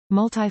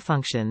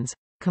Multi-functions.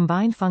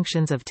 Combined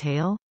functions of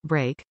tail,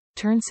 brake,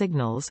 turn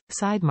signals,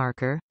 side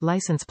marker,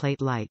 license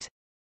plate light.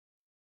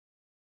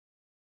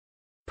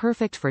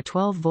 Perfect for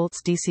 12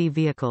 volts DC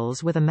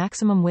vehicles with a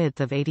maximum width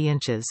of 80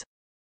 inches.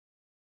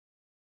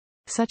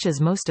 Such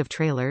as most of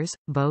trailers,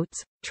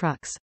 boats,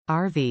 trucks,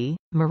 RV,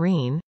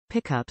 marine,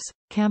 pickups,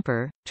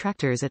 camper,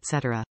 tractors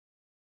etc.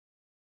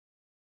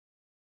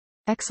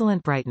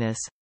 Excellent brightness.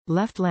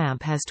 Left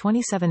lamp has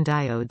 27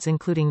 diodes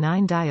including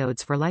 9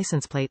 diodes for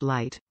license plate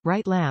light,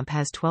 right lamp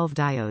has 12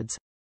 diodes.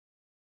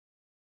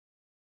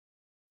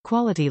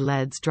 Quality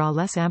LEDs draw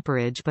less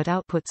amperage but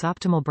outputs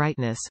optimal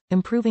brightness,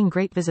 improving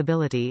great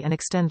visibility and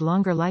extend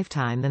longer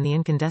lifetime than the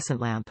incandescent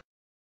lamp.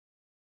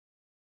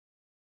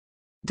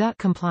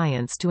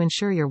 Compliance to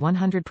ensure your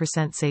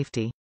 100%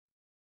 safety.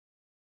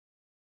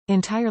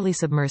 Entirely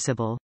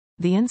submersible.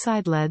 The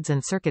inside LEDs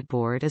and circuit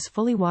board is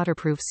fully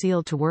waterproof,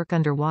 sealed to work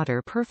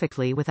underwater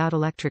perfectly without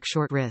electric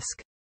short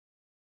risk.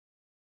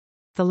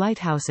 The light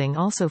housing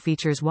also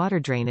features water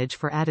drainage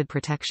for added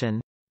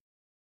protection.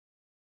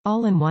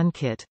 All-in-one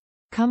kit.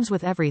 Comes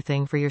with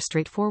everything for your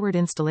straightforward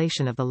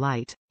installation of the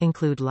light,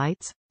 include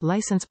lights,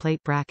 license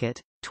plate bracket,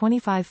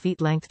 25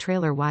 feet length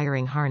trailer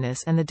wiring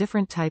harness and the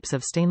different types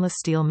of stainless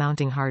steel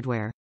mounting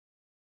hardware.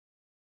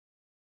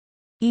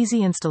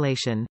 Easy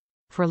installation.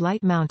 For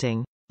light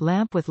mounting,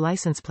 lamp with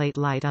license plate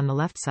light on the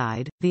left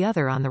side, the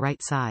other on the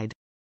right side.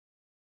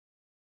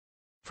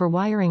 For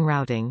wiring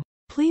routing,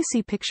 please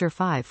see picture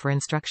 5 for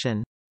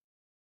instruction.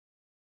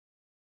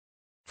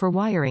 For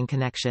wiring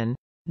connection,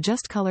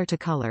 just color to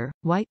color,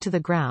 white to the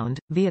ground,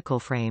 vehicle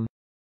frame.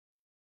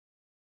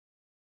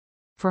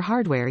 For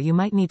hardware you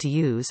might need to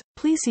use,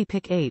 please see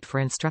pic 8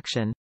 for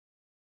instruction.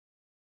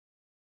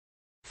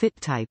 Fit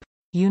type.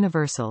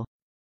 Universal.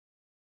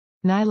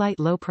 Nilight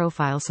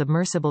low-profile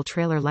submersible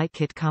trailer light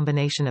kit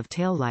combination of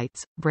tail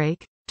lights,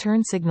 brake,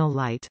 turn signal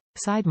light,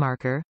 side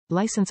marker,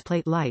 license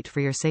plate light for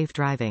your safe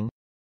driving.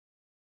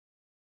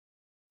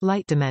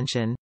 Light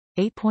dimension.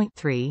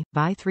 8.3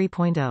 by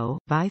 3.0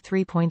 by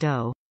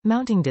 3.0.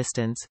 Mounting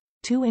distance.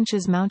 2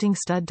 inches. Mounting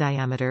stud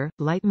diameter,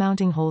 light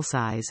mounting hole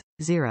size,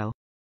 0.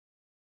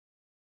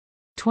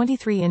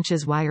 23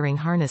 inches wiring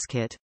harness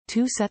kit,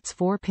 2 sets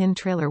 4-pin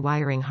trailer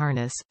wiring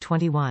harness,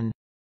 21.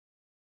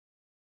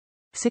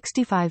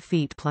 65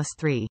 feet plus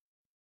 3.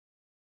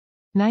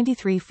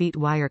 93 feet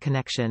wire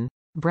connection.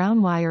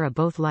 Brown wire of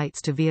both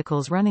lights to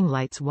vehicle's running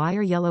lights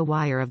wire, yellow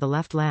wire of the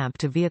left lamp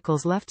to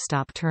vehicle's left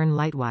stop turn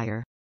light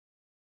wire.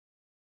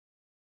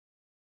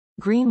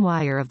 Green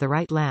wire of the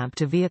right lamp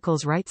to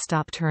vehicle's right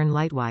stop turn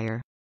light wire.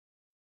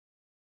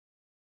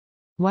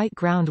 White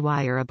ground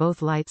wire of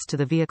both lights to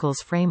the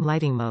vehicle's frame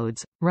lighting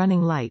modes,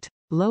 running light,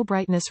 low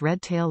brightness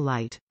red tail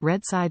light,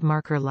 red side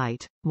marker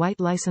light, white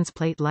license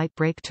plate light,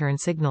 brake turn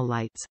signal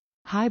lights.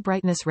 High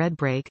brightness red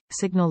brake,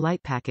 signal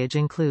light package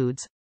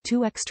includes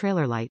 2x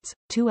trailer lights,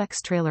 2x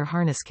trailer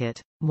harness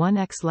kit,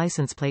 1x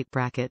license plate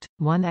bracket,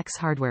 1x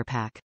hardware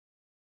pack.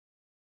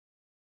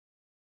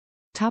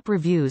 Top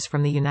reviews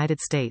from the United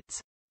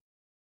States.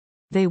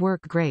 They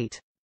work great.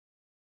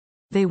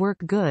 They work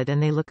good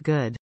and they look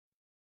good.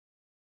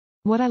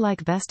 What I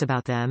like best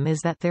about them is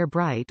that they're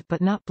bright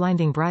but not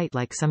blinding bright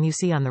like some you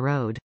see on the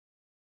road.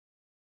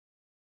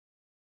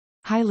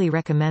 Highly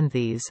recommend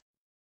these.